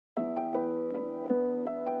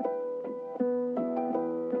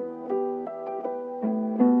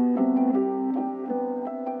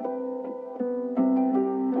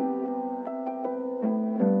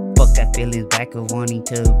lack of wanting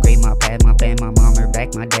to upgrade my pad, my fam, my mom, her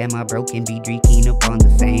back, my dad, my broken be drinking up on the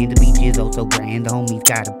sand. The beach is oh so grand, the homies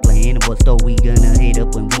got a plan. What store we gonna hit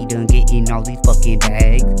up when we done getting all these fucking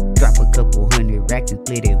bags? Drop a couple hundred racks and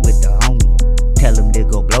split it with the homies. Tell them to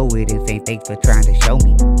go blow it and say thanks for trying to show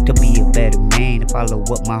me to be a better man and follow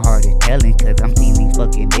what my heart is telling. Cause I'm seeing these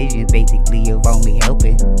fucking visions basically of only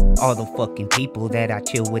helping all the fucking people that I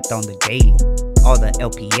chill with on the daily. All the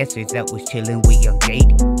LPSers that was chillin' with young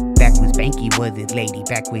JD. Back when Spanky was his lady,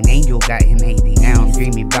 back when Angel got him hazy. Now I'm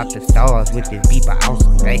dreaming about the stars with this beat by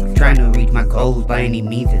OSMVexi. Trying to reach my goals by any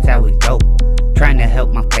means, that's how it go. Trying to help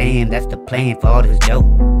my fam, that's the plan for all this dope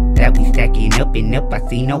that we stacking up and up. I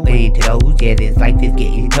see no end to those. Yeah, this life is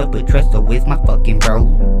getting tough, but trust always my fucking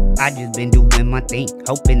bro. I just been doing my thing,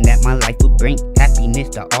 hoping that my life would bring happiness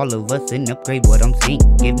to all of us and upgrade what I'm seeing.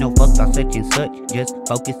 Give no fucks on such and such, just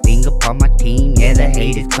focusing upon my team. Yeah, the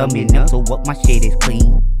hate is coming up, so what my shit is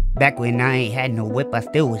clean. Back when I ain't had no whip, I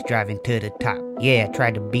still was driving to the top. Yeah, I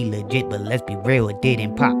tried to be legit, but let's be real, it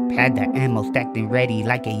didn't pop. Had the ammo stacked and ready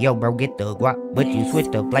like a yo bro, get the guap. But you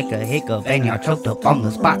switched up like a hiccup and y'all choked up on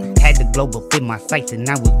the spot. Had the globe up in my sights and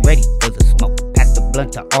I was ready for the smoke. Passed the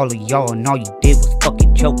blunt to all of y'all and all you did was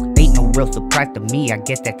fucking choke. Ain't no real surprise to me, I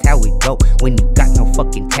guess that's how it go. When you got no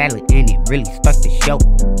fucking talent and it really starts to show.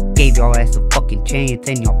 Gave y'all ass a fucking chance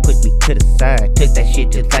and y'all put me to the side. Took that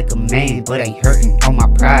shit just like a man, but ain't hurting on my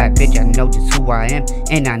pride. Bitch, I know just who I am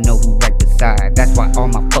and I know who right beside. That's why all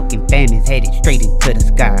my fucking fam is headed straight into the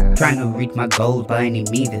sky. Trying to reach my goals by any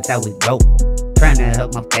means, that's how it go. Trying to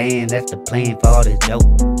help my fam, that's the plan for all this dope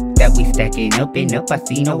that we stacking up and up. I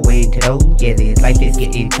see no end to those. Yeah, this life is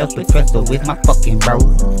getting tough, but trust with my fucking bro.